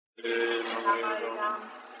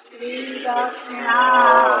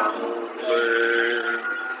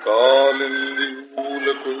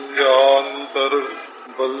कालिन्दीमूलकुञ्जान्तर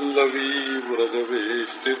वल्लवी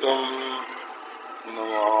व्रजवेष्टितम्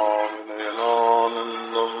नमामि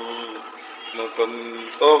नयनानन्दम्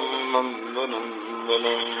नतन्तं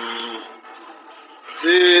नन्दनन्दनम्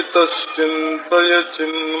चेतश्चिन्तय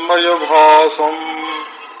चिन्मयभासम्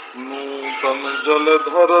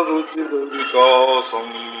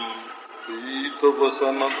नूतनजलधररुचिरविकासम्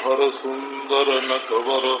पीतवसनधर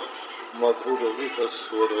सुन्दरनटवर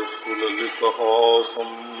मधुरविकस्वर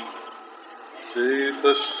सुललितहासम्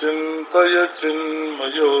चेतश्चिन्तय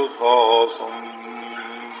चिन्मयभासम्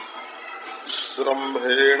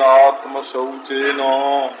श्रम्भेणात्मशौचेन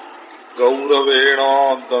गौरवेण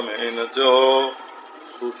दमेन च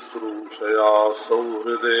शुश्रूषया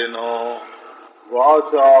सौहृदेन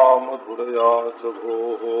वाचा मधुरया च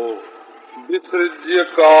भोः विसृज्य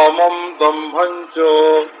कामं दम्भं च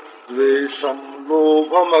द्वेषं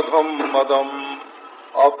लोभमघं मदम्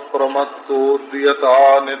अप्रमत्तोद्यता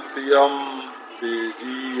नित्यं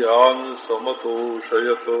तेजीयान्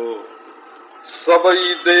समतोषयत स वै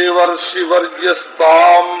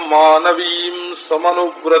देवर्षिवर्यस्तां मानवीं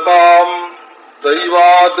समनुव्रतां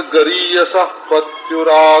दैवाद् गरीयसः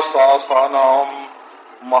पत्युरासासानां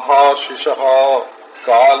महाशिशः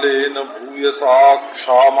कालेन भूयसा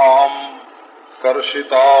क्षामां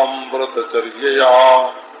कर्षितां व्रतचर्यया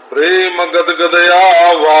प्रेम गदगदया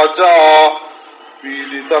वाचा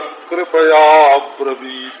पीड़ित कृपया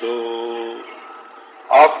ब्रवीत।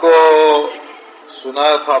 आपको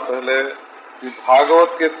सुनाया था पहले कि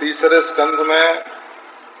भागवत के तीसरे स्कंध में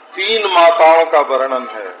 3 माताओं का वर्णन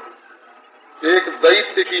है। एक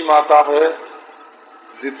दैत्य की माता है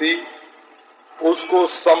दिति, उसको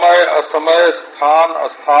समय असमय स्थान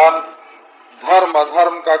अस्थान धर्म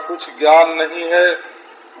अधर्म का कुछ ज्ञान नहीं है,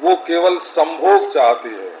 वो केवल संभोग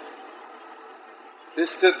चाहती है,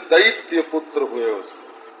 इससे दैत्य पुत्र हुए। उसको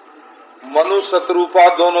मनु शत्रुपा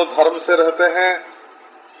दोनों धर्म से रहते हैं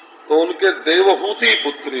तो उनके देवहूति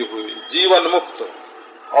पुत्री हुई जीवन मुक्त,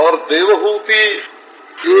 और देवहूति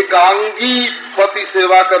एकांगी पति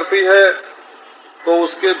सेवा करती है तो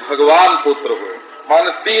उसके भगवान पुत्र हुए।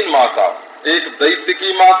 माने 3 माता, एक दैत्य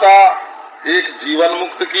की माता, एक जीवन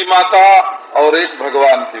मुक्त की माता और एक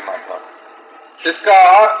भगवान की माता। इसका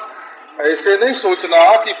ऐसे नहीं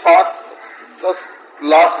सोचना कि 5-10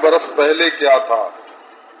 लाख बरस पहले क्या था,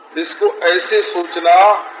 इसको ऐसे सोचना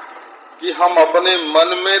कि हम अपने मन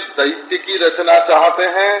में दैत्य की रचना चाहते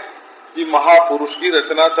हैं कि महापुरुष की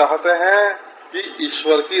रचना चाहते हैं कि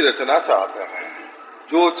ईश्वर की रचना चाहते हैं।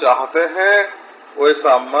 जो चाहते हैं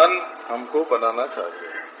वैसा मन हमको बनाना चाहिए।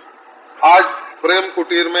 आज प्रेम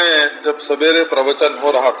कुटीर में जब सवेरे प्रवचन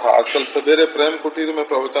हो रहा था, आजकल सवेरे प्रेम कुटीर में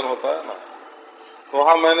प्रवचन होता है ना, तो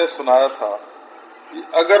वहाँ मैंने सुनाया था कि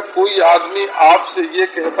अगर कोई आदमी आपसे ये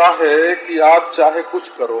कहता है कि आप चाहे कुछ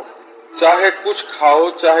करो, चाहे कुछ खाओ,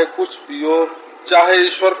 चाहे कुछ पियो, चाहे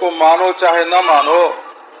ईश्वर को मानो चाहे न मानो,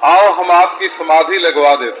 आओ हम आपकी समाधि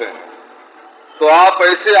लगवा देते हैं, तो आप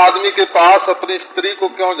ऐसे आदमी के पास अपनी स्त्री को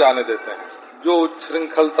क्यों जाने देते हैं जो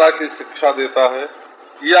उच्छृंखलता की शिक्षा देता है,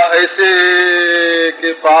 या ऐसे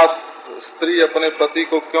के पास स्त्री अपने पति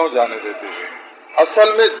को क्यों जाने देती है?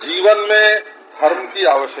 असल में जीवन में धर्म की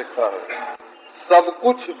आवश्यकता है, सब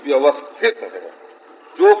कुछ व्यवस्थित है,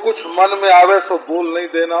 जो कुछ मन में आवे सो बोल नहीं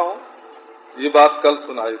देना हो। ये बात कल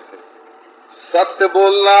सुनाई थी। सत्य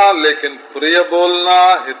बोलना, लेकिन प्रिय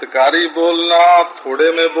बोलना, हितकारी बोलना,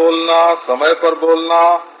 थोड़े में बोलना, समय पर बोलना,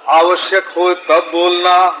 आवश्यक हो तब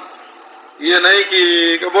बोलना। ये नहीं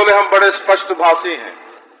कि बोले हम बड़े स्पष्ट भाषी हैं,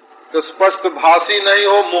 तो स्पष्ट भाषी नहीं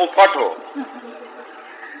हो, मुंहफट हो।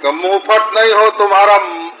 तो मुंहफट नहीं हो, तुम्हारा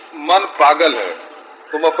मन पागल है,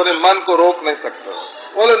 तुम अपने मन को रोक नहीं सकते।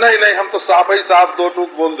 बोले नहीं नहीं हम तो साफ ही साफ 2 टूक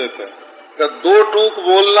बोल देते हैं। तो 2 टूक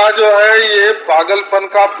बोलना जो है ये पागलपन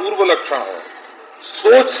का पूर्व लक्षण है।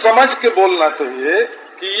 सोच समझ के बोलना चाहिए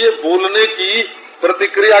कि ये बोलने की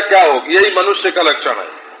प्रतिक्रिया क्या होगी। यही मनुष्य का लक्षण है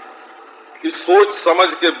कि सोच समझ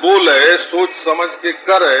के बोले, सोच समझ के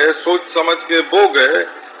करे, सोच समझ के भोगे,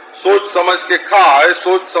 सोच समझ के खाए,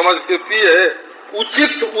 सोच समझ के पिए।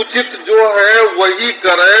 उचित जो है वही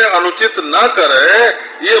करे, अनुचित न करे,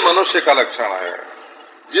 ये मनुष्य का लक्षण है।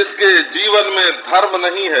 जिसके जीवन में धर्म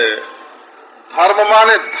नहीं है, धर्म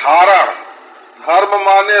माने धारण, धर्म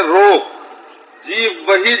माने रोक, जीव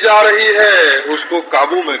वही जा रही है उसको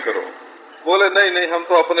काबू में करो। बोले नहीं नहीं हम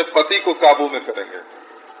तो अपने पति को काबू में करेंगे।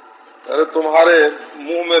 अरे तुम्हारे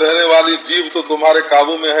मुंह में रहने वाली जीव तो तुम्हारे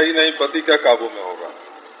काबू में है ही नहीं, पति क्या काबू में होगा।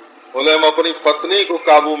 बोले हम अपनी पत्नी को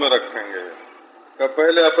काबू में रखेंगे।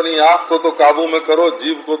 पहले अपनी आँख को तो काबू में करो,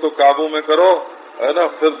 जीव को तो काबू में करो, है ना,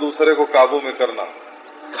 फिर दूसरे को काबू में करना।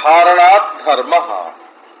 धारणात् धर्मः,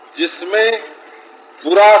 जिसमें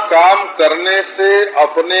बुरा काम करने से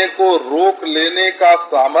अपने को रोक लेने का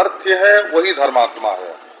सामर्थ्य है, वही धर्मात्मा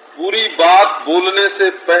है। बुरी बात बोलने से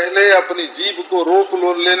पहले अपनी जीभ को रोक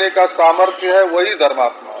लेने का सामर्थ्य है, वही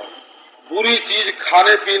धर्मात्मा है। बुरी चीज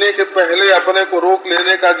खाने पीने के पहले अपने को रोक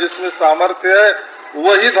लेने का जिसमें सामर्थ्य है,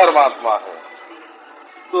 वही धर्मात्मा है।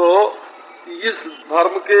 तो इस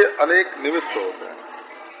धर्म के अनेक निमित्त होते हैं।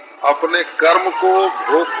 अपने कर्म को,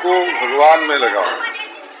 भोग को भगवान में लगाओ।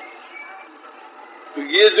 तो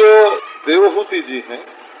ये जो देवहूति जी हैं,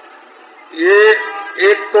 ये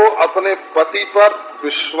एक तो अपने पति पर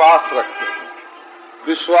विश्वास रखते हैं।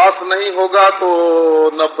 विश्वास नहीं होगा तो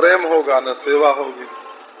न प्रेम होगा न सेवा होगी।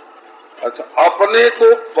 अच्छा, अपने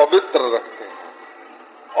को पवित्र रखते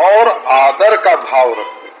हैं और आदर का भाव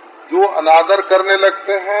रखते हैं। जो अनादर करने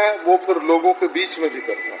लगते हैं वो फिर लोगों के बीच में भी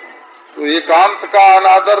करते हैं। तो एकांत का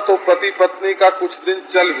अनादर तो पति पत्नी का कुछ दिन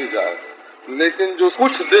चल भी जाए, लेकिन जो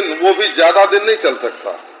कुछ दिन, वो भी ज्यादा दिन नहीं चल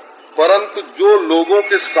सकता। परंतु जो लोगों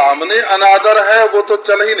के सामने अनादर है वो तो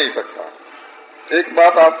चल ही नहीं सकता। एक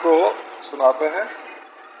बात आपको सुनाते हैं।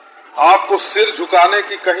 आपको सिर झुकाने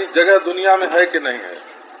की कहीं जगह दुनिया में है कि नहीं है?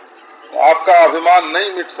 आपका अभिमान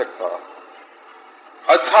नहीं मिट सकता।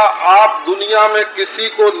 अच्छा, आप दुनिया में किसी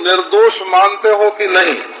को निर्दोष मानते हो कि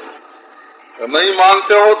नहीं? नहीं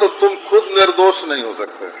मानते हो तो तुम खुद निर्दोष नहीं हो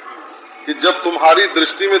सकते। कि जब तुम्हारी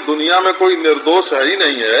दृष्टि में दुनिया में कोई निर्दोष है ही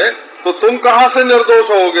नहीं है, तो तुम कहाँ से निर्दोष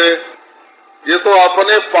होगे? ये तो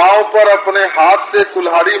अपने पांव पर अपने हाथ से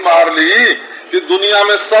कुल्हाड़ी मार ली कि दुनिया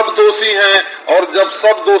में सब दोषी हैं, और जब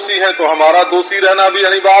सब दोषी हैं तो हमारा दोषी रहना भी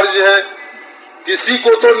अनिवार्य है। किसी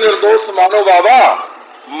को तो निर्दोष मानो बाबा।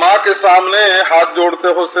 माँ के सामने हाथ जोड़ते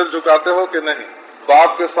हो, सिर झुकाते हो कि नहीं?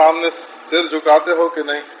 बाप के सामने सिर झुकाते हो कि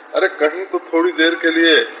नहीं? अरे कहीं तो थोड़ी देर के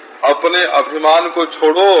लिए अपने अभिमान को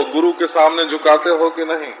छोड़ो, गुरु के सामने झुकाते हो कि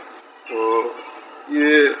नहीं? तो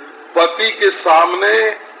ये पति के सामने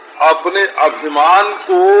अपने अभिमान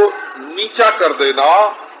को नीचा कर देना,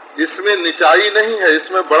 इसमें निचाई नहीं है,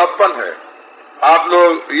 इसमें बड़प्पन है। आप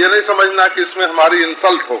लोग ये नहीं समझना कि इसमें हमारी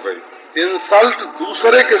इंसल्ट हो गई। इंसल्ट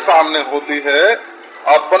दूसरे के सामने होती है,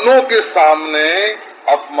 अपनों के सामने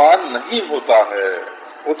अपमान नहीं होता है।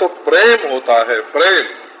 वो तो प्रेम होता है, प्रेम।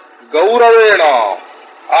 गौरवेण,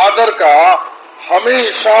 आदर का,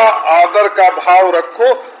 हमेशा आदर का भाव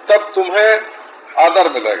रखो, तब तुम्हें आदर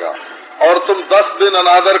मिलेगा। और तुम 10 दिन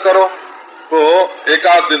अनादर करो तो एक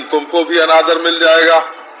आध दिन तुमको भी अनादर मिल जाएगा।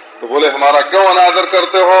 तो बोले हमारा क्यों अनादर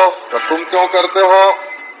करते हो? तो तुम क्यों करते हो?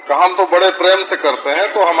 तो हम तो बड़े प्रेम से करते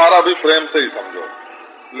हैं, तो हमारा भी प्रेम से ही समझो।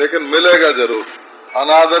 लेकिन मिलेगा जरूर।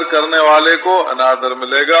 अनादर करने वाले को अनादर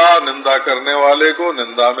मिलेगा, निंदा करने वाले को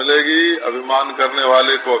निंदा मिलेगी, अभिमान करने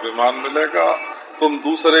वाले को अभिमान मिलेगा। तुम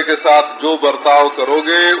दूसरे के साथ जो बर्ताव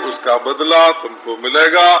करोगे उसका बदला तुमको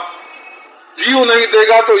मिलेगा। जीव नहीं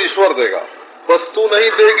देगा तो ईश्वर देगा, वस्तु नहीं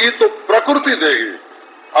देगी तो प्रकृति देगी।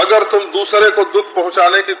 अगर तुम दूसरे को दुख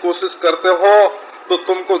पहुंचाने की कोशिश करते हो तो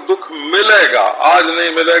तुमको दुख मिलेगा। आज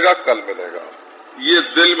नहीं मिलेगा, कल मिलेगा। ये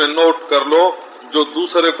दिल में नोट कर लो, जो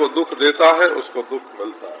दूसरे को दुख देता है उसको दुख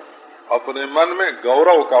मिलता है। अपने मन में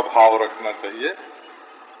गौरव का भाव रखना चाहिए,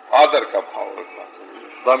 आदर का भाव रखना चाहिए।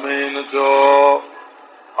 दमेन, जो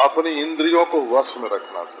अपनी इंद्रियों को वश में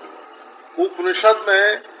रखना चाहिए। उपनिषद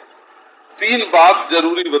में 3 बात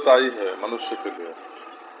जरूरी बताई है मनुष्य के लिए।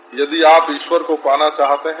 यदि आप ईश्वर को पाना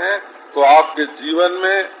चाहते हैं तो आपके जीवन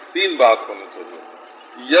में 3 बात होनी चाहिए।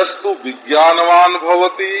 यस्तु विज्ञानवान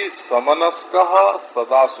भवति समनस्कः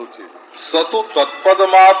सदा शुचि सतु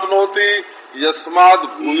तत्पदमाप्नोति यस्माद्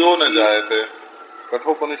भूयो न जायते।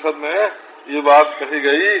 कठोपनिषद में ये बात कही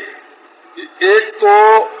गई कि एक तो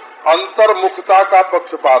अंतर्मुखता का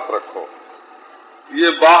पक्षपात रखो। ये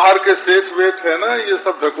बाहर के सेठ वेठ है ना, ये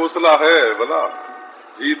सब ढकोसला है बोला।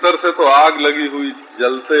 भीतर से तो आग लगी हुई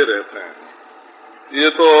जलते रहते हैं। ये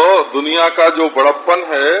तो दुनिया का जो बड़प्पन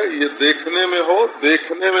है ये देखने में हो,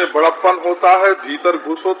 देखने में बड़प्पन होता है, भीतर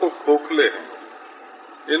घुसो तो खोखले हैं।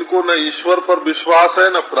 इनको न ईश्वर पर विश्वास है,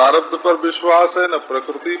 न प्रारब्ध पर विश्वास है, न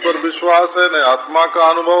प्रकृति पर विश्वास है, न आत्मा का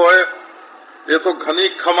अनुभव है। ये तो घनी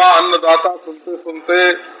खमा अन्नदाता सुनते सुनते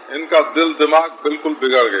इनका दिल दिमाग बिल्कुल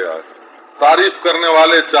बिगड़ गया है। तारीफ करने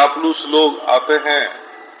वाले चापलूस लोग आते हैं।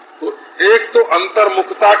 तो एक तो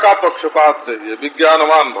अंतर्मुखता का पक्षपात चाहिए,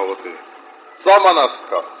 विज्ञानवान भवति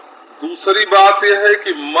समनस्क। दूसरी बात यह है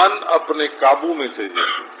कि मन अपने काबू में चाहिए,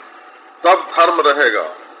 तब धर्म रहेगा।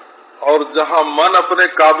 और जहाँ मन अपने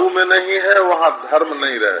काबू में नहीं है वहाँ धर्म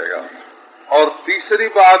नहीं रहेगा। और तीसरी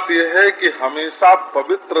बात यह है कि हमेशा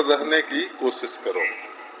पवित्र रहने की कोशिश करो,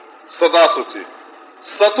 सदा शुचि।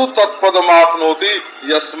 सतु तत्पदमाप्नोति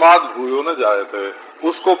यस्माद् भूयो न जायते,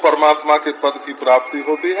 उसको परमात्मा के पद की प्राप्ति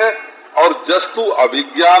होती है। और जस्तु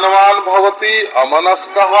अभिज्ञानवान भवति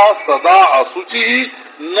अमनस्कः सदा असुचि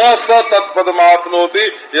न स तत्पदमाप्नोति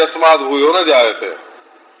यस्माद् भूयो न जायते,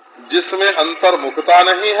 जिसमें अंतर्मुखता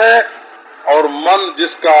नहीं है और मन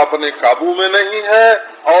जिसका अपने काबू में नहीं है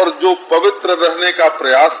और जो पवित्र रहने का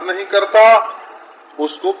प्रयास नहीं करता,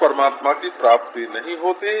 उसको परमात्मा की प्राप्ति नहीं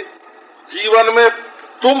होती। जीवन में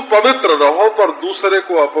तुम पवित्र रहो पर दूसरे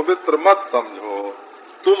को अपवित्र मत समझो।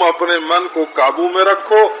 तुम अपने मन को काबू में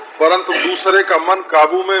रखो परंतु दूसरे का मन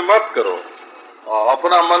काबू में मत करो।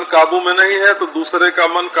 अपना मन काबू में नहीं है तो दूसरे का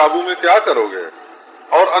मन काबू में क्या करोगे।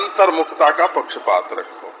 और अंतर्मुखता का पक्षपात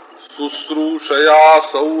रखो। शुश्रूषया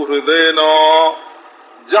सौहृदेन,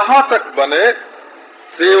 जहाँ तक बने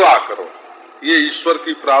सेवा करो, ये ईश्वर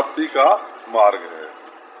की प्राप्ति का मार्ग है।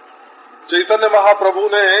 चैतन्य महाप्रभु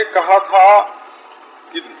ने कहा था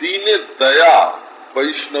कि दीने दया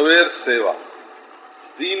वैष्णवेर सेवा,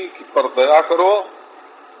 दीन पर दया करो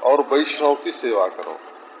और वैष्णव की सेवा करो।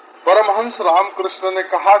 परमहंस रामकृष्ण ने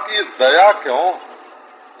कहा कि ये दया क्यों,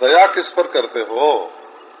 दया किस पर करते हो,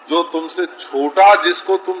 जो तुमसे छोटा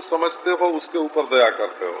जिसको तुम समझते हो उसके ऊपर दया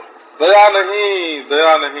करते हो। दया नहीं,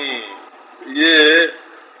 दया नहीं। ये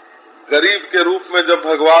गरीब के रूप में जब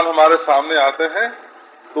भगवान हमारे सामने आते हैं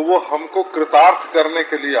तो वो हमको कृतार्थ करने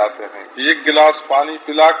के लिए आते हैं कि एक गिलास पानी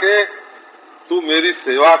पिला के तू मेरी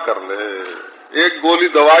सेवा कर ले, एक गोली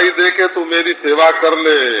दवाई दे के तू मेरी सेवा कर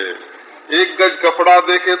ले, एक गज कपड़ा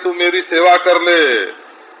दे के तू मेरी सेवा कर ले,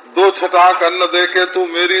 2 छटाक अन्न दे के तू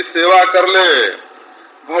मेरी सेवा कर ले।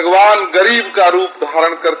 भगवान गरीब का रूप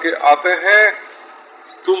धारण करके आते हैं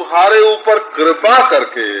तुम्हारे ऊपर कृपा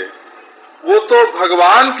करके। वो तो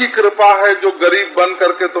भगवान की कृपा है जो गरीब बन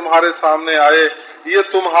करके तुम्हारे सामने आए, ये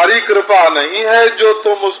तुम्हारी कृपा नहीं है जो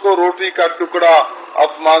तुम उसको रोटी का टुकड़ा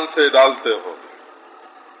अपमान से डालते हो।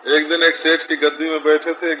 एक दिन एक सेठ की गद्दी में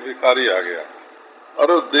बैठे थे, एक भिखारी आ गया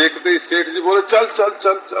और देखते ही सेठ जी बोले चल चल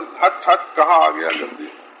चल चल, हट हट, कहाँ आ गया गद्दी।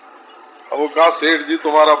 अब वो कहा सेठ जी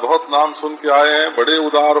तुम्हारा बहुत नाम सुन के आए हैं, बड़े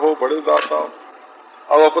उदार हो, बड़े दाता हो।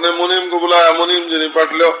 अब अपने मुनीम को बुलाया, मुनीम जी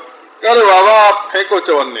निपट लो। अरे बाबा आप फेंको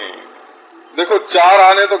चवन्नी। देखो 4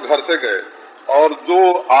 आने तो घर से गए और जो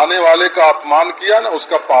आने वाले का अपमान किया ना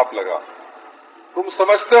उसका पाप लगा। तुम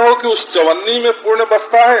समझते हो कि उस चवन्नी में पुण्य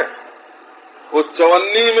बसता है? वो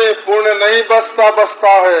चवन्नी में पुण्य नहीं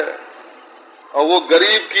बसता है और वो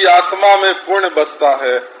गरीब की आत्मा में पुण्य बसता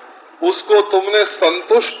है। उसको तुमने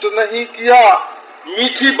संतुष्ट नहीं किया,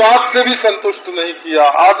 मीठी बात से भी संतुष्ट नहीं किया,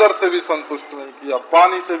 आदर से भी संतुष्ट नहीं किया,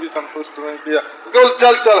 पानी से भी संतुष्ट नहीं किया। तो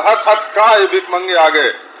चल चल हट हट, कहाँ ये भिखमंगे आ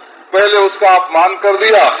गए। पहले उसका अपमान कर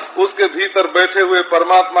दिया, उसके भीतर बैठे हुए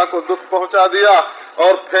परमात्मा को दुख पहुंचा दिया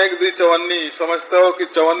और फेंक दी चवन्नी। समझते हो कि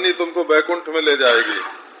चवन्नी तुमको बैकुंठ में ले जाएगी?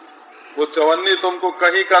 वो चवन्नी तुमको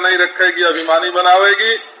कहीं का नहीं रखेगी, अभिमानी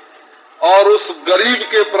बनावेगी। और उस गरीब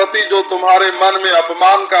के प्रति जो तुम्हारे मन में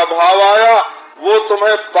अपमान का भाव आया वो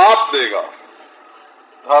तुम्हें पाप देगा।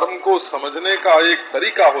 धर्म को समझने का एक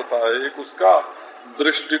तरीका होता है, एक उसका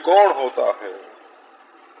दृष्टिकोण होता है।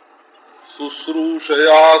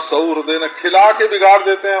 शुश्रूषया सौहृदेन, खिला के बिगाड़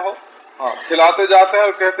देते हैं हो। हाँ, खिलाते जाते हैं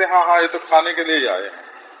और कहते हैं हाँ ये तो खाने के लिए ही आए हैं।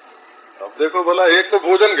 अब देखो भला, एक तो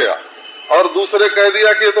भोजन गया और दूसरे कह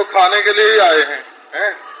दिया कि ये तो खाने के लिए ही आए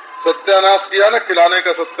हैं। सत्यानाश किया ना, खिलाने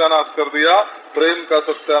का सत्यानाश कर दिया, प्रेम का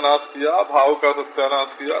सत्यानाश किया, भाव का सत्यानाश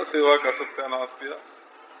किया, सेवा का सत्यानाश किया।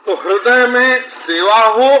 तो हृदय में सेवा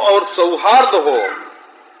हो और सौहार्द हो।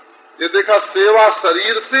 ये देखा, सेवा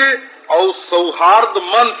शरीर से और सौहार्द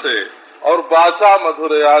मन से। और वाचा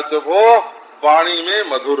मधुरया च हो, वाणी में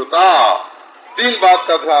मधुरता। 3 बात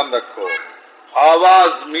का ध्यान रखो,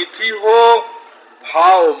 आवाज मीठी हो,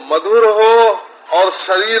 भाव मधुर हो और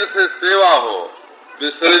शरीर से सेवा हो।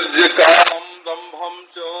 विसृज्य कामं दंभं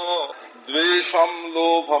च द्वेषं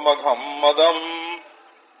लोभमघं मदम्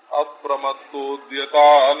अप्रमत्तोद्यता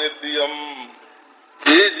नित्यं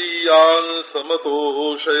तेजीयान्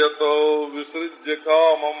समतोषयत विसृज्य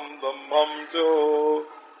कामं दंभं च।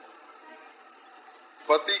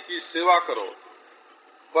 पति की सेवा करो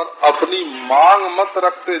पर अपनी मांग मत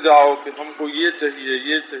रखते जाओ कि हमको ये चाहिए,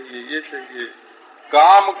 ये चाहिए, ये चाहिए।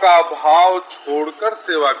 काम का भाव छोड़कर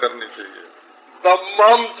सेवा करनी चाहिए।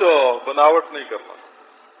 दम्भम च, बनावट नहीं करना,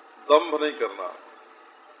 दम्भ नहीं करना।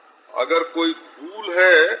 अगर कोई फूल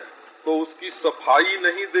है तो उसकी सफाई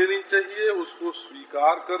नहीं देनी चाहिए, उसको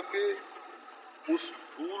स्वीकार करके उस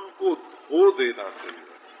फूल को धो देना चाहिए।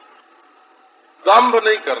 दम्भ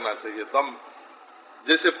नहीं करना चाहिए, दम्भ।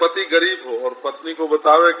 जैसे पति गरीब हो और पत्नी को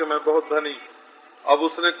बतावे कि मैं बहुत धनी, अब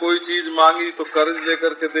उसने कोई चीज मांगी तो कर्ज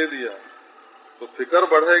लेकर के दे दिया तो फिक्र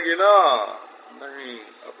बढ़ेगी ना। नहीं,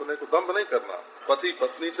 अपने को दंभ नहीं करना। पति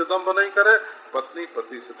पत्नी से दंभ नहीं करे, पत्नी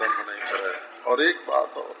पति से दंभ नहीं करे। और एक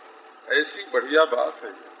बात और, ऐसी बढ़िया बात है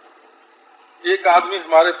ये, एक आदमी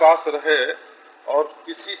हमारे पास रहे और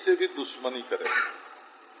किसी से भी दुश्मनी करे।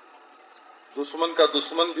 दुश्मन का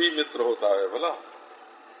दुश्मन भी मित्र होता है भला।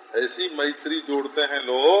 ऐसी मैत्री जोड़ते हैं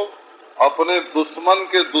लोग, अपने दुश्मन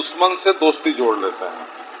के दुश्मन से दोस्ती जोड़ लेते हैं।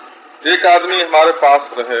 एक आदमी हमारे पास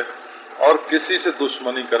रहे और किसी से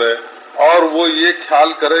दुश्मनी करे और वो ये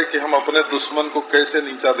ख्याल करे कि हम अपने दुश्मन को कैसे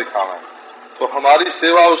नीचा दिखावें, तो हमारी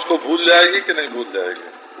सेवा उसको भूल जाएगी कि नहीं भूल जाएगी?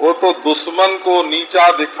 वो तो दुश्मन को नीचा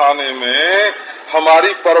दिखाने में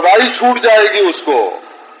हमारी परवाही छूट जाएगी उसको।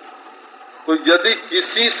 तो यदि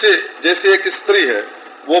किसी से, जैसे एक स्त्री है,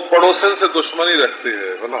 वो पड़ोसन से दुश्मनी रखती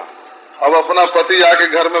है बोला, अब अपना पति आके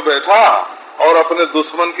घर में बैठा और अपने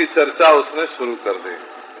दुश्मन की चर्चा उसने शुरू कर दी।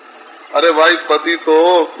 अरे भाई, पति तो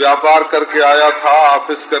व्यापार करके आया था,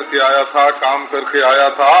 ऑफिस करके आया था, काम करके आया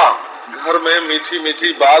था, घर में मीठी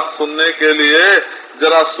मीठी बात सुनने के लिए,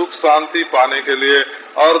 जरा सुख शांति पाने के लिए,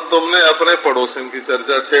 और तुमने अपने पड़ोसन की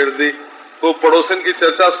चर्चा छेड़ दी। तो पड़ोसन की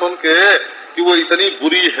चर्चा सुन के कि वो इतनी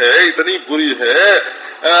बुरी है, इतनी बुरी है,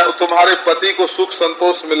 तुम्हारे पति को सुख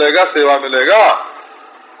संतोष मिलेगा, सेवा मिलेगा।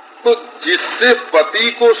 तो जिससे पति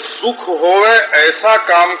को सुख होवे ऐसा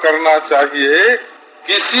काम करना चाहिए।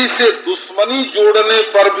 किसी से दुश्मनी जोड़ने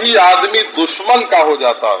पर भी आदमी दुश्मन का हो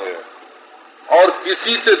जाता है और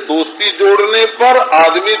किसी से दोस्ती जोड़ने पर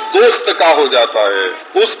आदमी दोस्त का हो जाता है।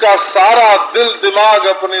 उसका सारा दिल दिमाग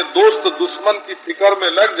अपने दोस्त दुश्मन की फिक्र में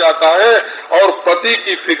लग जाता है और पति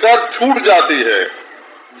की फिक्र छूट जाती है।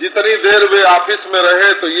 जितनी देर वे ऑफिस में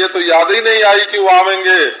रहे तो ये तो याद ही नहीं आई कि वो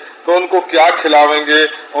आवेंगे तो उनको क्या खिलावेंगे,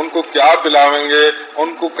 उनको क्या पिलावेंगे,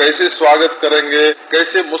 उनको कैसे स्वागत करेंगे,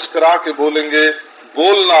 कैसे मुस्कुरा के बोलेंगे।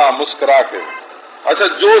 बोलना मुस्कुरा के। अच्छा,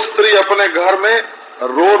 जो स्त्री अपने घर में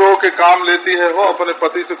रो रो के काम लेती है, वो अपने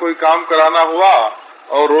पति से कोई काम कराना हुआ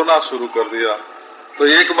और रोना शुरू कर दिया, तो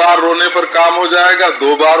एक बार रोने पर काम हो जाएगा,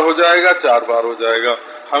 2 बार हो जाएगा, 4 बार हो जाएगा,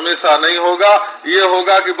 हमेशा नहीं होगा। ये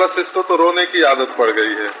होगा कि बस इसको तो रोने की आदत पड़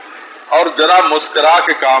गई है। और जरा मुस्कुरा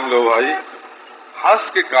के काम लो भाई, हंस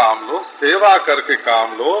के काम लो, सेवा करके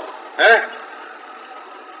काम लो। है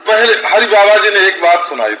पहले हरि बाबा जी ने एक बात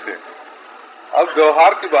सुनाई थी, अब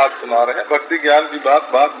व्यवहार की बात सुना रहे हैं, भक्ति ज्ञान की बात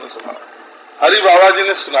बाद में सुना। हरि बाबा जी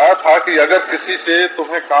ने सुनाया था कि अगर किसी से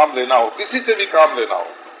तुम्हें काम लेना हो, किसी से भी काम लेना हो,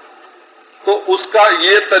 तो उसका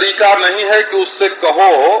ये तरीका नहीं है कि उससे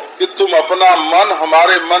कहो कि तुम अपना मन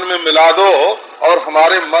हमारे मन में मिला दो और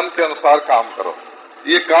हमारे मन के अनुसार काम करो।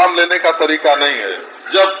 ये काम लेने का तरीका नहीं है।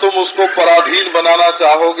 जब तुम उसको पराधीन बनाना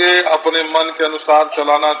चाहोगे, अपने मन के अनुसार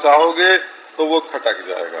चलाना चाहोगे, तो वो खटक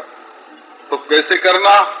जाएगा। तो कैसे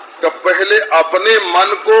करना? कि पहले अपने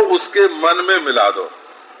मन को उसके मन में मिला दो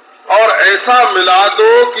और ऐसा मिला दो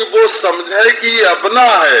कि वो समझे कि ये अपना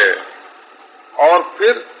है, और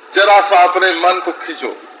फिर जरा सा अपने मन को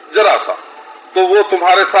खींचो, जरा सा, तो वो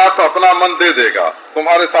तुम्हारे साथ अपना मन दे देगा,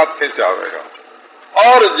 तुम्हारे साथ खींच आवेगा।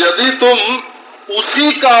 और यदि तुम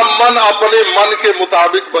उसी का मन अपने मन के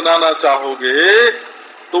मुताबिक बनाना चाहोगे,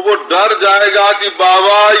 तो वो डर जाएगा कि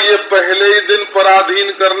बाबा ये पहले ही दिन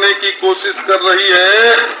पराधीन करने की कोशिश कर रही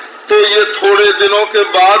है, तो ये थोड़े दिनों के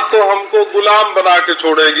बाद तो हमको गुलाम बना के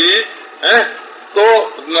छोड़ेगी। तो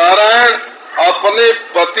नारायण अपने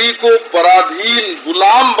पति को पराधीन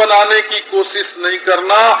गुलाम बनाने की कोशिश नहीं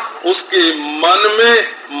करना, उसके मन में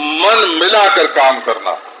मन मिलाकर काम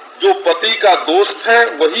करना। जो पति का दोस्त है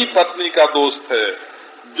वही पत्नी का दोस्त है,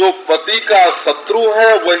 जो पति का शत्रु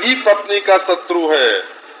है वही पत्नी का शत्रु है।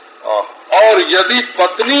 और यदि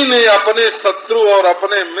पत्नी ने अपने शत्रु और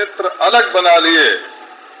अपने मित्र अलग बना लिए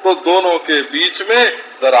तो दोनों के बीच में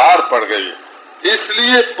दरार पड़ गई।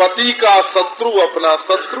 इसलिए पति का शत्रु अपना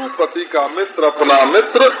शत्रु, पति का मित्र अपना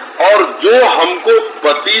मित्र, और जो हमको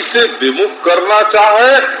पति से विमुख करना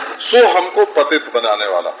चाहे सो हमको पतित बनाने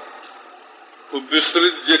वाला।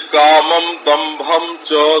 विसृज्य कामम दंभम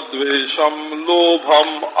च द्वेषम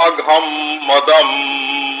लोभम अघम मदम।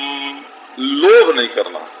 लोभ नहीं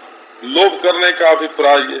करना। लोभ करने का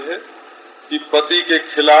अभिप्राय ये है कि पति के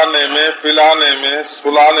खिलाने में, पिलाने में,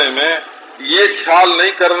 सुलाने में ये ख्याल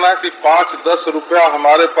नहीं करना कि 5-10 रुपया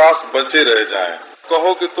हमारे पास बचे रह जाएं।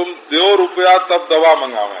 कहो कि तुम दो रुपया तब दवा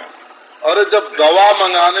मंगावें। अरे जब दवा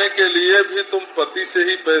मंगाने के लिए भी तुम पति से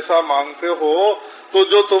ही पैसा मांगते हो, तो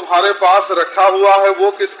जो तुम्हारे पास रखा हुआ है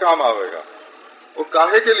वो किस काम आवेगा? वो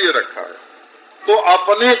काहे के लिए रखा है? तो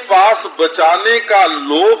अपने पास बचाने का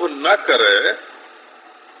लोभ न करे,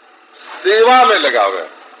 सेवा में लगावे।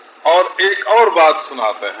 और एक और बात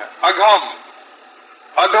सुनाते हैं, अघम।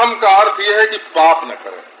 अघम का अर्थ यह है कि पाप न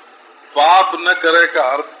करे। पाप न करे का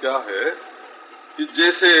अर्थ क्या है कि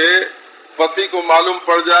जैसे पति को मालूम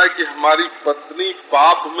पड़ जाए कि हमारी पत्नी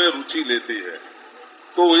पाप में रुचि लेती है,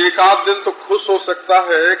 तो एक आध दिन तो खुश हो सकता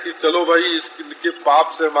है कि चलो भाई इसके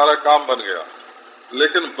पाप से हमारा काम बन गया,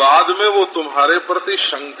 लेकिन बाद में वो तुम्हारे प्रति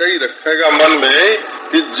शंका ही रखेगा मन में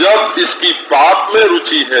कि जब इसकी पाप में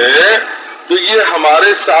रुचि है तो ये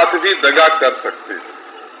हमारे साथ भी दगा कर सकते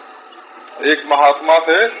हैं। एक महात्मा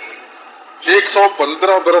थे,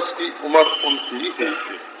 115 बरस की उम्र उनकी हुई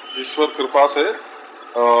थी। ईश्वर कृपा से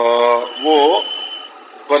वो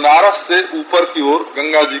बनारस से ऊपर की ओर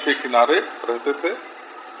गंगा जी के किनारे रहते थे।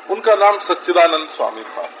 उनका नाम सच्चिदानंद स्वामी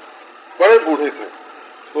था। बड़े बूढ़े थे।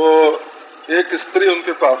 तो एक स्त्री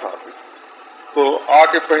उनके पास आती, तो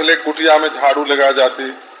आके पहले कुटिया में झाड़ू लगा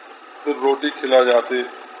जाती, फिर रोटी खिला जाती,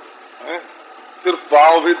 फिर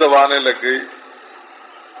पाँव भी दबाने लग गई,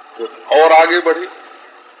 और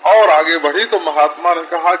आगे बढ़ी तो महात्मा ने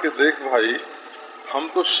कहा कि देख भाई, हम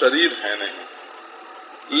तो शरीर है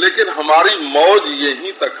नहीं, लेकिन हमारी मौज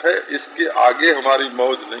यहीं तक है, इसके आगे हमारी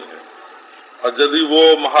मौज नहीं है। और यदि वो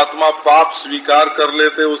महात्मा पाप स्वीकार कर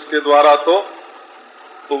लेते उसके द्वारा तो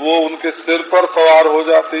वो उनके सिर पर सवार हो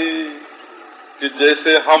जाती कि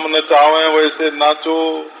जैसे हम नचावें वैसे नाचो,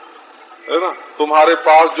 है ना, तुम्हारे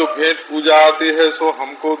पास जो भेंट पूजा आती है सो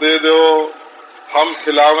हमको दे दो, हम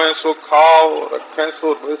खिलावें सो खाओ, रखें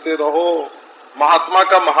सो वैसे रहो। महात्मा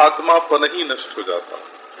का महात्मापन ही नष्ट हो जाता।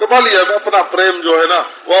 तो बोलिए अपना प्रेम जो है ना,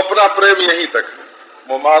 वो अपना प्रेम यहीं तक है।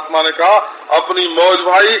 वो महात्मा ने कहा अपनी मौज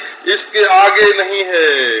भाई इसके आगे नहीं है।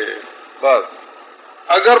 बस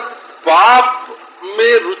अगर पाप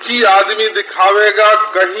में रुचि आदमी दिखावेगा,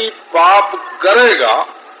 कहीं पाप करेगा,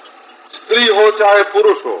 स्त्री हो चाहे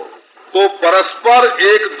पुरुष हो, तो परस्पर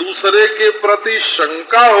एक दूसरे के प्रति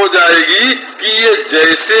शंका हो जाएगी कि ये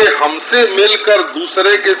जैसे हमसे मिलकर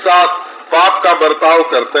दूसरे के साथ पाप का बर्ताव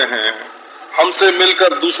करते हैं, हमसे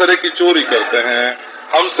मिलकर दूसरे की चोरी करते हैं,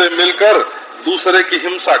 हमसे मिलकर दूसरे की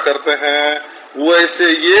हिंसा करते हैं,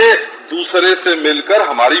 वैसे ये दूसरे से मिलकर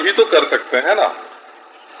हमारी भी तो कर सकते हैं ना।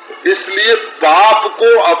 इसलिए पाप को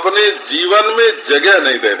अपने जीवन में जगह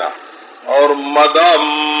नहीं देना और मद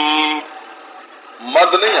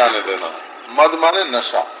नहीं आने देना। मद माने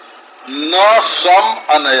नशा। न सम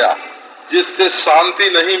अनया, जिससे शांति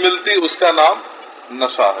नहीं मिलती उसका नाम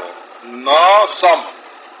नशा है। न सम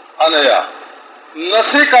अनया,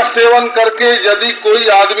 नशे का सेवन करके यदि कोई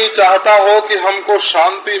आदमी चाहता हो कि हमको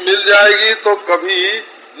शांति मिल जाएगी तो कभी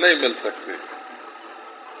नहीं मिल सकती।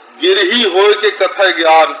 गिरही होय के कथय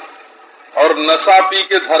ज्ञान और नशा पी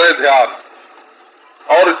के धरे ध्यान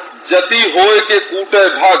और जति होय के कूटे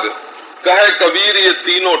भग, कहे कबीर ये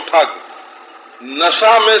तीनों ठग।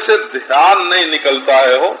 नशा में से ध्यान नहीं निकलता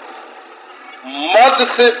है हो। मद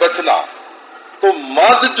से बचना। तो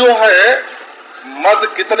मद जो है, मद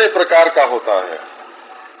कितने प्रकार का होता है।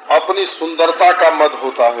 अपनी सुंदरता का मद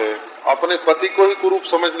होता है, अपने पति को ही कुरूप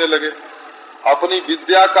समझने लगे। अपनी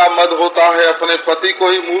विद्या का मद होता है, अपने पति को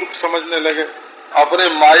ही मूर्ख समझने लगे। अपने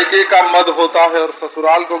मायके का मद होता है और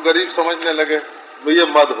ससुराल को गरीब समझने लगे, तो ये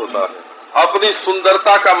मद होता है। अपनी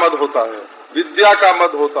सुंदरता का मद होता है, विद्या का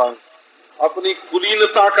मद होता है, अपनी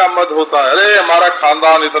कुलीनता का मद होता है। अरे हमारा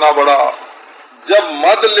खानदान इतना बड़ा। जब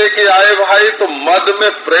मद लेके आए भाई तो मद में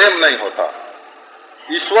प्रेम नहीं होता।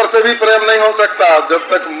 ईश्वर से भी प्रेम नहीं हो सकता जब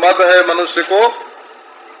तक मद है मनुष्य को।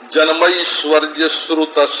 जन्मैश्वर्य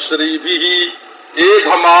श्रुत श्री भी एक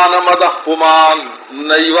मान मद पुमान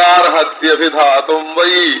नैवार हत्यभिधातुम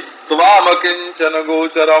वही त्वाम किंचन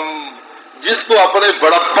गोचरम। जिसको अपने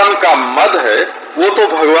बड़प्पन का मद है वो तो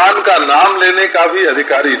भगवान का नाम लेने का भी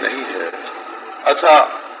अधिकारी नहीं है। अच्छा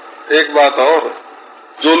एक बात और,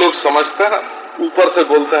 जो लोग समझते हैं ना, ऊपर से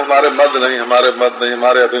बोलते हैं हमारे मद नहीं, हमारे मद नहीं,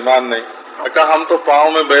 हमारे अभिमान नहीं। कहा हम तो पाँव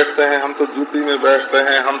में बैठते हैं, हम तो जूती में बैठते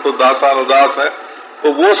हैं, हम तो दासानुदास हैं।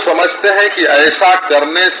 तो वो समझते हैं कि ऐसा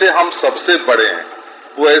करने से हम सबसे बड़े हैं।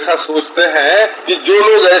 वो ऐसा सोचते हैं कि जो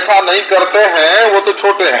लोग ऐसा नहीं करते हैं वो तो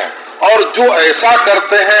छोटे हैं, और जो ऐसा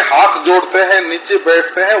करते हैं, हाथ जोड़ते हैं, नीचे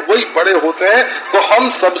बैठते हैं, वही बड़े होते हैं। तो हम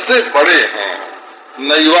सबसे बड़े हैं।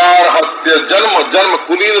 नैवार हत्य, जन्म जन्म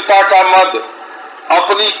कुलीनता का मद,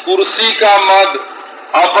 अपनी कुर्सी का मद,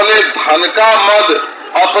 अपने धन का मद,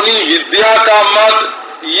 अपनी विद्या का मद,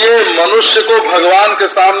 ये मनुष्य को भगवान के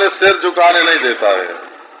सामने सिर झुकाने नहीं देता है।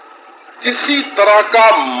 किसी तरह का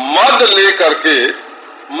मद लेकर के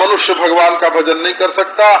मनुष्य भगवान का भजन नहीं कर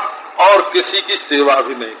सकता और किसी की सेवा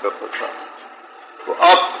भी नहीं कर सकता। तो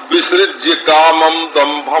अब विसृज्य कामम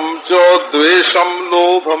दम्भम चो द्वेषम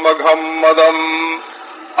लोभमघम मदम।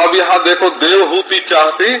 अब यहाँ देखो, देवहूति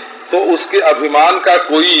चाहती तो उसके अभिमान का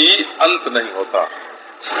कोई अंत नहीं होता।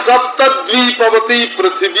 सप्तद्वीपवती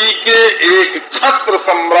पृथ्वी के एक छत्र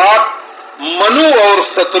सम्राट मनु और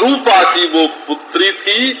शत्रुपा की वो पुत्री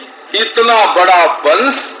थी। इतना बड़ा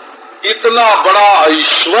वंश, इतना बड़ा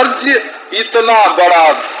ऐश्वर्य, इतना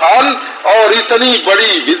बड़ा धन और इतनी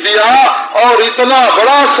बड़ी विद्या और इतना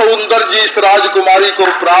बड़ा सौंदर्य इस राजकुमारी को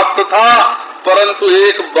प्राप्त था, परंतु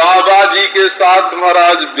एक बाबा जी के साथ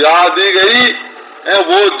महाराज ब्याह दी गई।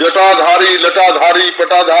 वो जटाधारी, लटाधारी,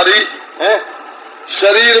 पटाधारी है,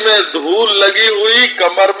 शरीर में धूल लगी हुई,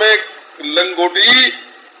 कमर में लंगोटी,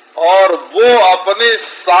 और वो अपने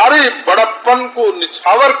सारे बड़प्पन को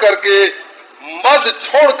निछावर करके, मद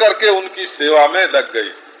छोड़ करके उनकी सेवा में लग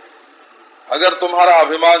गई। अगर तुम्हारा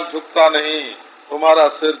अभिमान झुकता नहीं, तुम्हारा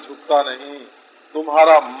सिर झुकता नहीं,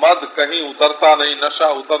 तुम्हारा मद कहीं उतरता नहीं, नशा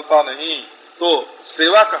उतरता नहीं, तो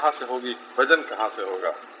सेवा कहाँ से होगी, भजन कहाँ से होगा।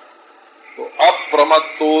 तो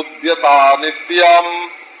अप्रमत्तोद्यता नित्यम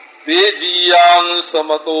तेजीयान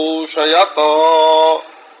समतोषयत।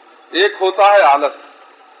 एक होता है आलस।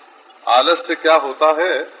 आलस से क्या होता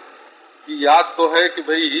है कि याद तो है कि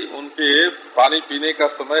भाई उनके पानी पीने का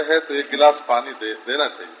समय है तो एक गिलास पानी देना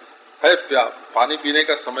चाहिए, है प्यास, पानी पीने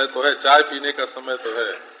का समय तो है, चाय पीने का समय तो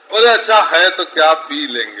है, बोले अच्छा है तो क्या पी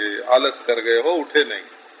लेंगे, आलस कर गए हो, उठे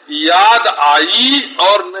नहीं। याद आई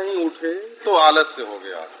और नहीं उठे तो आलस से हो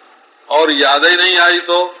गया, और याद ही नहीं आई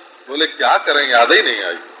तो बोले क्या करें, याद ही नहीं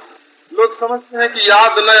आई। लोग समझते हैं कि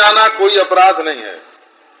याद न आना कोई अपराध नहीं है।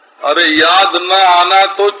 अरे याद न आना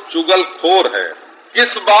तो चुगलखोर है।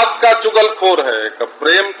 किस बात का चुगलखोर है? कि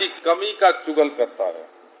प्रेम की कमी का चुगल करता है।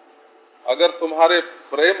 अगर तुम्हारे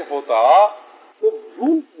प्रेम होता तो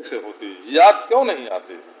भूल कैसे होती, याद क्यों नहीं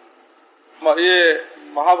आती? ये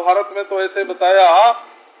महाभारत में तो ऐसे बताया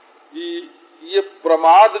कि ये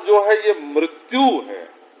प्रमाद जो है ये मृत्यु है।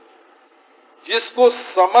 जिसको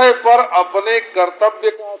समय पर अपने कर्तव्य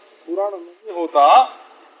का पूर्ण नहीं होता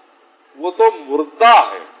वो तो मुर्दा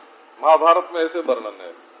है। महाभारत में ऐसे वर्णन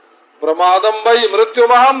है, प्रमादम वही मृत्यु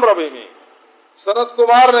महाम ब्रवीमि। सनत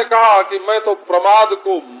कुमार ने कहा कि मैं तो प्रमाद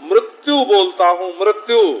को मृत्यु बोलता हूँ,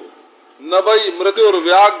 मृत्यु। न वही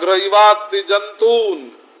मृत्युर्व्याघ्र इवाति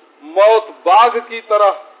जंतून, मौत बाघ की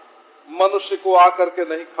तरह मनुष्य को आकर के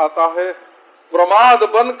नहीं खाता है। प्रमाद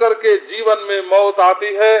बन करके जीवन में मौत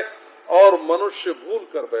आती है और मनुष्य भूल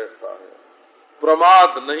कर बैठता है।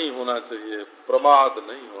 प्रमाद नहीं होना चाहिए, प्रमाद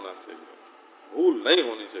नहीं होना चाहिए, भूल नहीं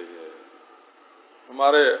होनी चाहिए।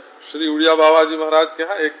 हमारे श्री उड़िया बाबा जी महाराज के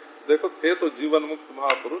यहाँ एक देखो थे तो जीवन मुक्त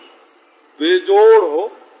महापुरुष, बेजोड़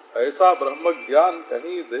हो ऐसा ब्रह्म ज्ञान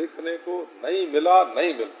कहीं देखने को नहीं मिला,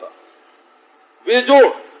 नहीं मिलता। बेजोड़।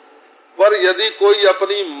 पर यदि कोई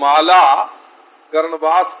अपनी माला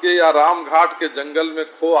कर्णवास के या रामघाट के जंगल में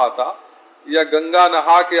खो आता या गंगा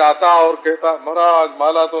नहा के आता और कहता महाराज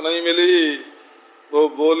माला तो नहीं मिली, तो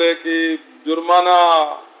बोले कि जुर्माना,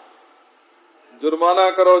 जुर्माना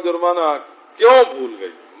करो, जुर्माना। क्यों भूल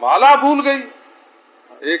गई? माला भूल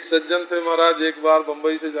गई। एक सज्जन थे महाराज, एक बार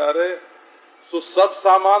बंबई से जा रहे, तो सब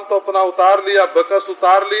सामान तो अपना उतार लिया, बकस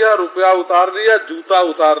उतार लिया, रुपया उतार लिया, जूता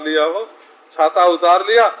उतार लिया, हो छाता उतार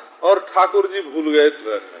लिया, और ठाकुर जी भूल गए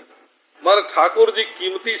ट्रेन में। मगर ठाकुर जी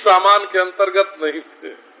कीमती सामान के अंतर्गत नहीं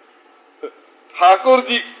थे। ठाकुर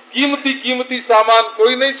जी कीमती सामान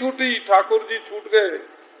कोई नहीं छूटी, ठाकुर जी छूट गए।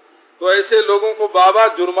 तो ऐसे लोगों को बाबा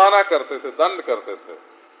जुर्माना करते थे, दंड करते थे,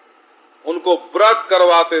 उनको व्रत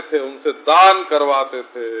करवाते थे, उनसे दान करवाते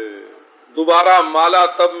थे। दोबारा माला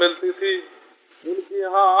तब मिलती थी। उनके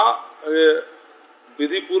यहाँ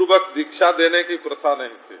विधि पूर्वक दीक्षा देने की प्रथा नहीं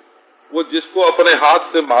थी। वो जिसको अपने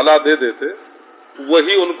हाथ से माला दे देते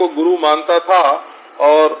वही उनको गुरु मानता था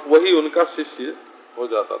और वही उनका शिष्य हो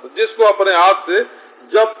जाता था। जिसको अपने हाथ से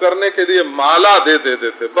जप करने के लिए माला दे देते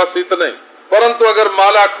थे, बस इतना ही। परंतु अगर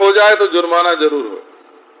माला खो जाए तो जुर्माना जरूर हो।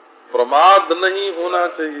 प्रमाद नहीं होना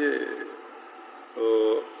चाहिए।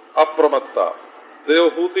 तो अप्रमत्ता,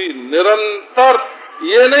 देवहूति निरंतर,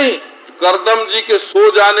 ये नहीं करदम जी के सो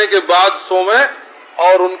जाने के बाद सोवे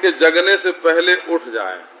और उनके जगने से पहले उठ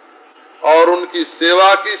जाएं और उनकी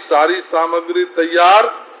सेवा की सारी सामग्री तैयार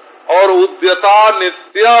और उद्यता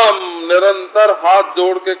नित्यम, निरंतर हाथ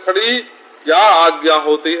जोड़ के खड़ी। क्या आज्ञा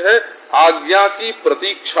होती है? आज्ञा की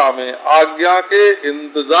प्रतीक्षा में, आज्ञा के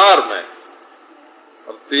इंतजार में।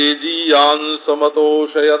 तेजीयान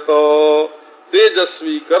समतोषयत,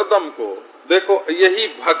 तेजस्वी करदम को देखो, यही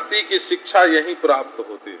भक्ति की शिक्षा यही प्राप्त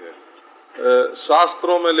होती है।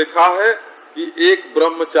 शास्त्रों में लिखा है कि एक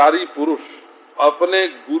ब्रह्मचारी पुरुष अपने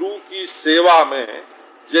गुरु की सेवा में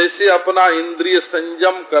जैसे अपना इंद्रिय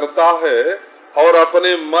संयम करता है और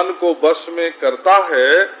अपने मन को वश में करता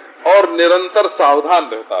है और निरंतर सावधान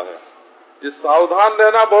रहता है। ये सावधान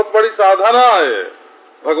रहना बहुत बड़ी साधना है।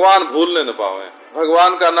 भगवान भूलने न पावे,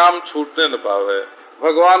 भगवान का नाम छूटने न पावे,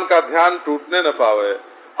 भगवान का ध्यान टूटने न पावे,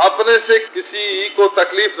 अपने से किसी को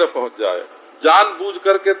तकलीफ न पहुंच जाए। जानबूझ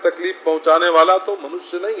करके तकलीफ पहुंचाने वाला तो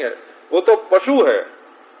मनुष्य नहीं है, वो तो पशु है।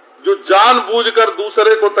 जो जानबूझकर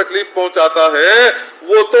दूसरे को तकलीफ पहुंचाता है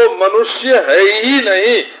वो तो मनुष्य है ही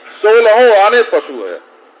नहीं, 16 आने पशु है,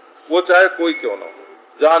 वो चाहे कोई क्यों ना हो।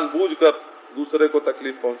 जानबूझकर दूसरे को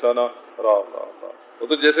तकलीफ पहुंचाना, राम राम राम। वो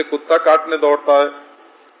तो जैसे कुत्ता काटने दौड़ता है,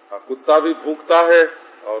 कुत्ता भी भूखता है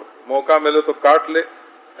और मौका मिले तो काट ले,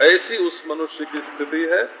 ऐसी उस मनुष्य की स्थिति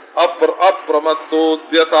है।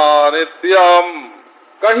 अप्रमत्तोद्यता नित्यम,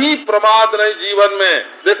 कहीं प्रमाद नहीं जीवन में।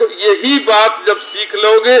 देखो यही बात जब सीख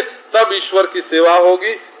लोगे तब ईश्वर की सेवा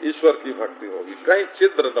होगी, ईश्वर की भक्ति होगी, कहीं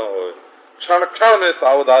छिद्र न हो, क्षण क्षण में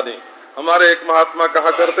सावधानी। हमारे एक महात्मा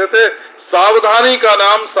कहा करते थे, सावधानी का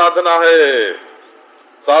नाम साधना है।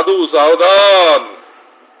 साधु सावधान,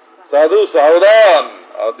 साधु सावधान,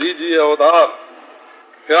 दीजिए अवधान।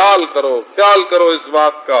 ख्याल करो इस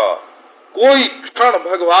बात का, कोई क्षण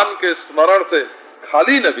भगवान के स्मरण से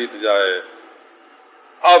खाली न बीत जाए।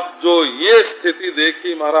 अब जो ये स्थिति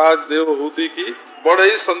देखी महाराज देवहूति की, बड़े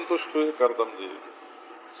ही संतुष्ट हुए करदम जी।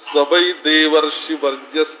 सबई देवर्षि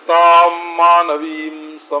वर्ज्यस्ताम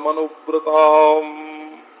मानवीम समनुव्रताम।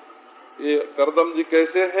 ये करदम जी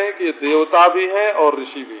कैसे हैं कि देवता भी हैं और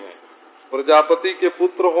ऋषि भी हैं। प्रजापति के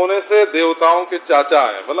पुत्र होने से देवताओं के चाचा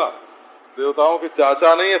हैं। बोला, देवताओं के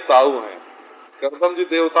चाचा नहीं है, ताऊ हैं। करदम जी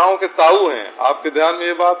देवताओं के ताऊ हैं। आपके ध्यान में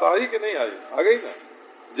ये बात आई कि नहीं आई? आ गई ना।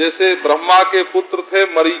 जैसे ब्रह्मा के पुत्र थे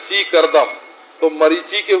मरीचि करदम, तो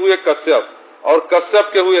मरीचि के हुए कश्यप और कश्यप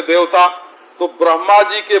के हुए देवता। तो ब्रह्मा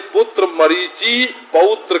जी के पुत्र मरीचि,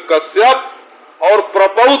 पौत्र कश्यप और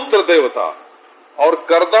प्रपौत्र देवता। और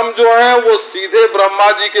करदम जो है वो सीधे ब्रह्मा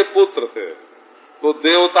जी के पुत्र थे, तो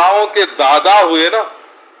देवताओं के दादा हुए ना,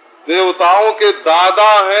 देवताओं के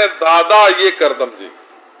दादा हैं, दादा ये करदम जी।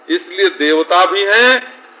 इसलिए देवता भी हैं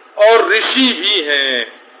और ऋषि भी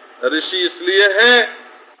हैं। ऋषि इसलिए हैं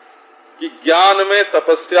कि ज्ञान में,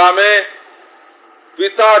 तपस्या में,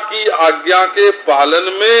 पिता की आज्ञा के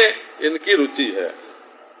पालन में इनकी रुचि है।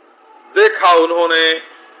 देखा उन्होंने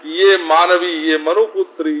कि ये मानवी, ये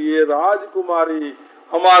मनुपुत्री, ये राजकुमारी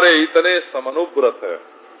हमारे इतने समनुव्रत है,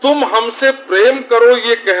 तुम हमसे प्रेम करो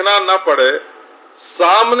ये कहना न पड़े।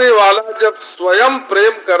 सामने वाला जब स्वयं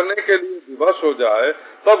प्रेम करने के लिए विवश हो जाए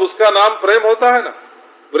तब उसका नाम प्रेम होता है ना।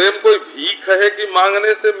 प्रेम कोई भीख है कि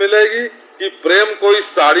मांगने से मिलेगी, कि प्रेम कोई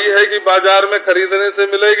साड़ी है कि बाजार में खरीदने से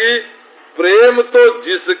मिलेगी। प्रेम तो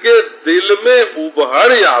जिसके दिल में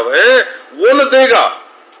उभर आवे वो न देगा।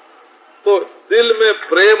 तो दिल में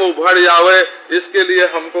प्रेम उभर आवे, इसके लिए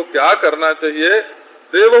हमको क्या करना चाहिए?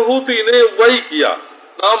 देवहूति ने वही किया,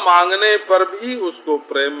 न मांगने पर भी उसको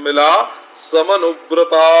प्रेम मिला।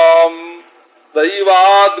 समनुव्रताम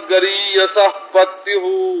दैवाद गरीयसः पत्युः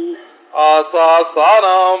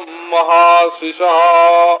आसासानाम महाशिषा।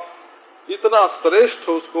 इतना श्रेष्ठ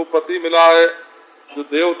उसको पति मिला है जो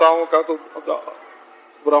देवताओं का तो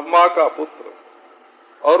ब्रह्मा का पुत्र।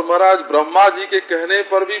 और महाराज ब्रह्मा जी के कहने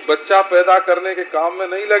पर भी बच्चा पैदा करने के काम में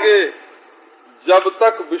नहीं लगे जब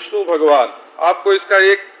तक विष्णु भगवान। आपको इसका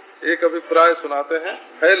एक अभिप्राय सुनाते हैं,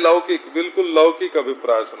 है लौकिक, बिल्कुल लौकिक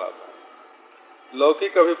अभिप्राय सुनाते हैं।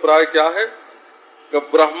 लौकिक अभिप्राय क्या है कि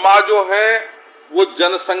ब्रह्मा जो है वो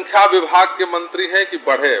जनसंख्या विभाग के मंत्री हैं कि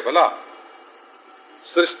बढ़े। भला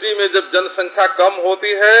सृष्टि में जब जनसंख्या कम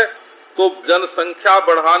होती है तो जनसंख्या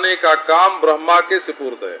बढ़ाने का काम ब्रह्मा के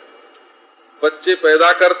सुपुर्द है। बच्चे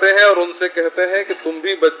पैदा करते हैं और उनसे कहते हैं कि तुम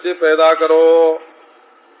भी बच्चे पैदा करो।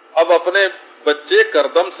 अब अपने बच्चे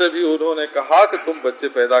करदम से भी उन्होंने कहा कि तुम बच्चे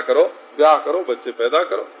पैदा करो, ब्याह करो, बच्चे पैदा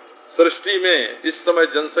करो। सृष्टि में इस समय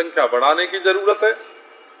जनसंख्या बढ़ाने की जरूरत है।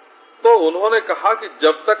 तो उन्होंने कहा कि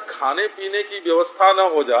जब तक खाने पीने की व्यवस्था न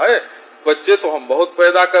हो जाए बच्चे तो हम बहुत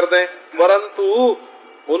पैदा कर दें, परंतु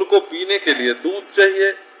उनको पीने के लिए दूध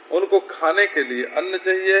चाहिए, उनको खाने के लिए अन्न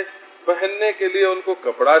चाहिए, पहनने के लिए उनको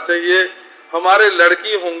कपड़ा चाहिए। हमारे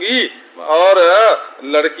लड़की होंगी और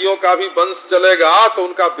लड़कियों का भी वंश चलेगा तो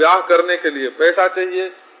उनका ब्याह करने के लिए पैसा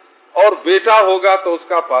चाहिए, और बेटा होगा तो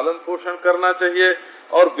उसका पालन पोषण करना चाहिए,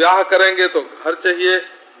 और ब्याह करेंगे तो घर चाहिए।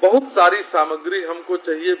 बहुत सारी सामग्री हमको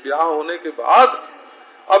चाहिए ब्याह होने के बाद।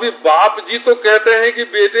 अभी बाप जी तो कहते हैं कि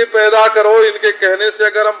बेटे पैदा करो, इनके कहने से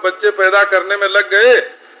अगर हम बच्चे पैदा करने में लग गए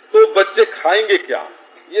तो बच्चे खाएंगे क्या?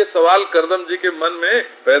 ये सवाल करदम जी के मन में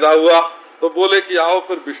पैदा हुआ। तो बोले कि आओ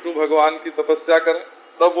फिर विष्णु भगवान की तपस्या करें।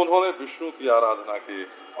 तब उन्होंने विष्णु की आराधना की।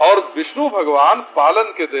 और विष्णु भगवान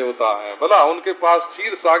पालन के देवता हैं। भला उनके पास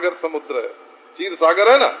क्षीर सागर समुद्र है, क्षीर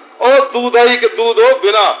सागर है ना, और दूध ही के दूध हो,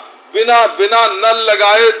 बिना नल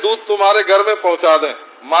लगाए दूध तुम्हारे घर में पहुंचा दें।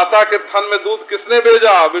 माता के थन में दूध किसने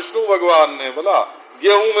भेजा? विष्णु भगवान ने। बोला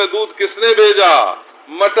गेहूं में दूध किसने भेजा?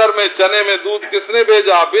 मटर में, चने में दूध किसने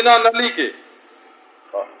भेजा? बिना नली के।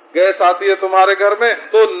 गैस आती है तुम्हारे घर में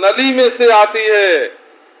तो नली में से आती है,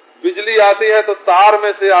 बिजली आती है तो तार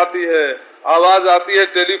में से आती है, आवाज आती है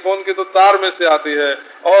टेलीफोन की तो तार में से आती है।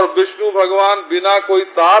 और विष्णु भगवान बिना कोई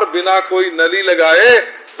तार, बिना कोई नली लगाए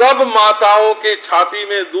सब माताओं की छाती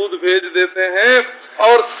में दूध भेज देते हैं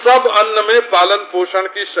और सब अन्न में पालन पोषण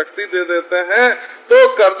की शक्ति दे देते हैं। तो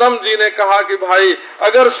कर्दम जी ने कहा कि भाई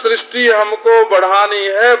अगर सृष्टि हमको बढ़ानी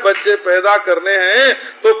है, बच्चे पैदा करने हैं,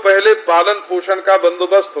 तो पहले पालन पोषण का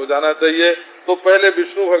बंदोबस्त हो जाना चाहिए। तो पहले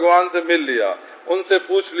विष्णु भगवान से मिल लिया, उनसे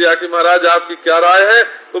पूछ लिया कि महाराज आपकी क्या राय है।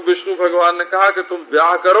 तो विष्णु भगवान ने कहा कि तुम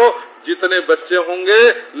ब्याह करो, जितने बच्चे होंगे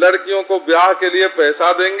लड़कियों को ब्याह के लिए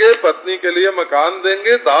पैसा देंगे, पत्नी के लिए मकान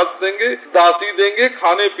देंगे, दास देंगे, दासी देंगे,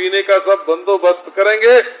 खाने पीने का सब बंदोबस्त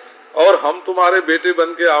करेंगे और हम तुम्हारे बेटे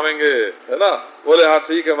बन के आवेंगे, है ना। बोले हाँ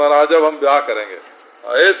ठीक है महाराज, अब हम ब्याह करेंगे।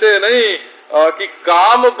 ऐसे नहीं कि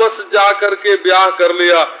काम बस जा करके ब्याह कर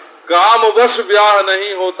लिया, कामवश ब्याह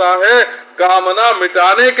नहीं होता है, कामना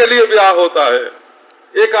मिटाने के लिए ब्याह होता है।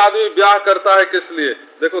 एक आदमी ब्याह करता है किस लिए?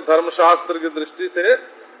 देखो धर्मशास्त्र की दृष्टि से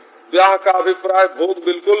ब्याह का अभिप्राय भोग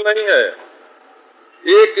बिल्कुल नहीं है।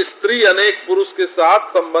 एक स्त्री अनेक पुरुष के साथ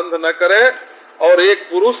संबंध न करे और एक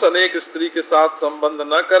पुरुष अनेक स्त्री के साथ संबंध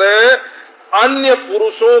न करे। अन्य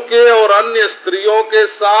पुरुषों के और अन्य स्त्रियों के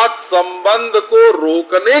साथ संबंध को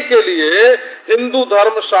रोकने के लिए हिंदू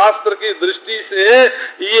धर्म शास्त्र की दृष्टि से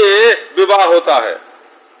ये विवाह होता है।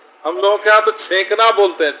 हम लोग क्या तो छेंकना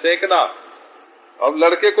बोलते हैं, छेंकना। अब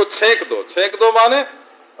लड़के को छेंक दो माने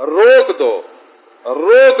रोक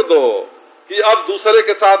दो कि अब दूसरे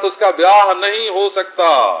के साथ उसका ब्याह नहीं हो सकता।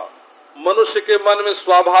 मनुष्य के मन में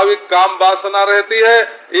स्वाभाविक काम वासना रहती है,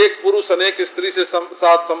 एक पुरुष अनेक स्त्री से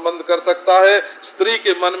साथ संबंध कर सकता है। स्त्री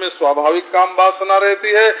के मन में स्वाभाविक काम वासना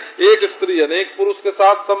रहती है, एक स्त्री अनेक पुरुष के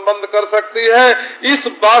साथ संबंध कर सकती है। इस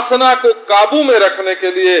वासना को काबू में रखने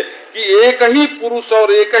के लिए कि एक ही पुरुष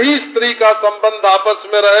और एक ही स्त्री का संबंध आपस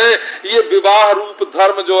में रहे, ये विवाह रूप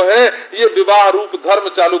धर्म जो है, ये विवाह रूप धर्म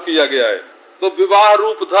चालू किया गया है। तो विवाह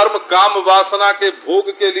रूप धर्म काम वासना के भोग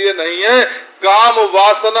के लिए नहीं है, काम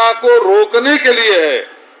वासना को रोकने के लिए है।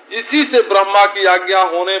 इसी से ब्रह्मा की आज्ञा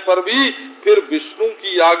होने पर भी फिर विष्णु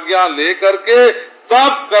की आज्ञा लेकर के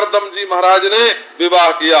तब कर्दम जी महाराज ने विवाह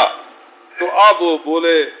किया। तो अब वो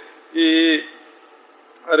बोले कि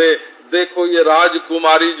अरे देखो ये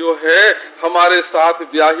राजकुमारी जो है हमारे साथ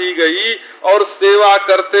ब्याही गई और सेवा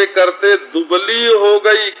करते करते दुबली हो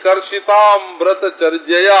गई, कर्षिताम व्रत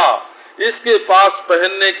चर्जया। इसके पास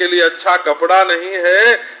पहनने के लिए अच्छा कपड़ा नहीं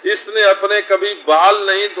है, इसने अपने कभी बाल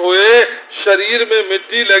नहीं धोए, शरीर में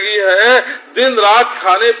मिट्टी लगी है, दिन रात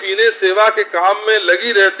खाने पीने सेवा के काम में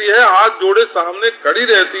लगी रहती है, हाथ जोड़े सामने खड़ी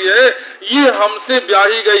रहती है, ये हमसे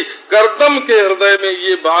ब्याही गई। कर्दम के हृदय में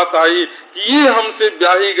ये बात आई कि ये हमसे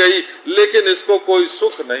ब्याही गई लेकिन इसको कोई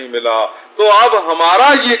सुख नहीं मिला, तो अब हमारा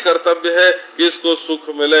ये कर्तव्य है कि इसको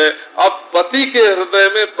सुख मिले। अब पति के हृदय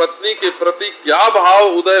में पत्नी के प्रति क्या भाव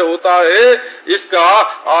उदय होता है इसका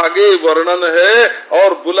आगे वर्णन है।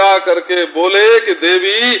 और बुला करके बोले कि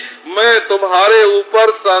देवी मैं तुम्हारे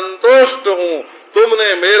ऊपर संतुष्ट हूँ,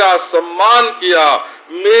 तुमने मेरा सम्मान किया,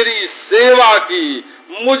 मेरी सेवा की,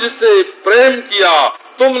 मुझसे प्रेम किया,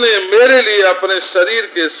 तुमने मेरे लिए अपने शरीर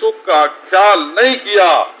के सुख का ख्याल नहीं किया।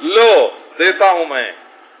 लो देता हूँ मैं,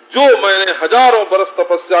 जो मैंने हजारों बरस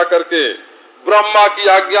तपस्या करके ब्रह्मा की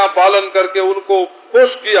आज्ञा पालन करके उनको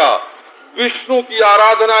खुश किया, विष्णु की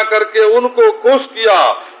आराधना करके उनको खुश किया,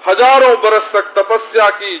 हजारों बरस तक तपस्या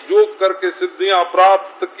की, योग करके सिद्धियां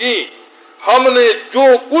प्राप्त की, हमने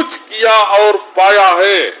जो कुछ किया और पाया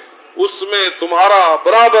है उसमें तुम्हारा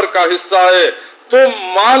बराबर का हिस्सा है। तुम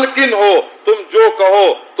मालकिन हो, तुम जो कहो,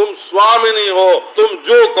 तुम स्वामिनी हो, तुम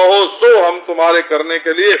जो कहो सो हम तुम्हारे करने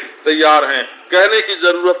के लिए तैयार हैं। कहने की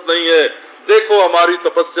जरूरत नहीं है, देखो हमारी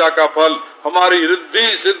तपस्या का फल, हमारी रिद्धि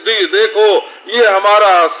सिद्धि देखो, ये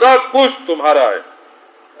हमारा सब कुछ तुम्हारा है।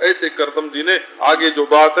 ऐसे कर्दम जी ने आगे जो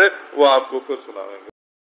बात है वो आपको फिर सुनाएंगे।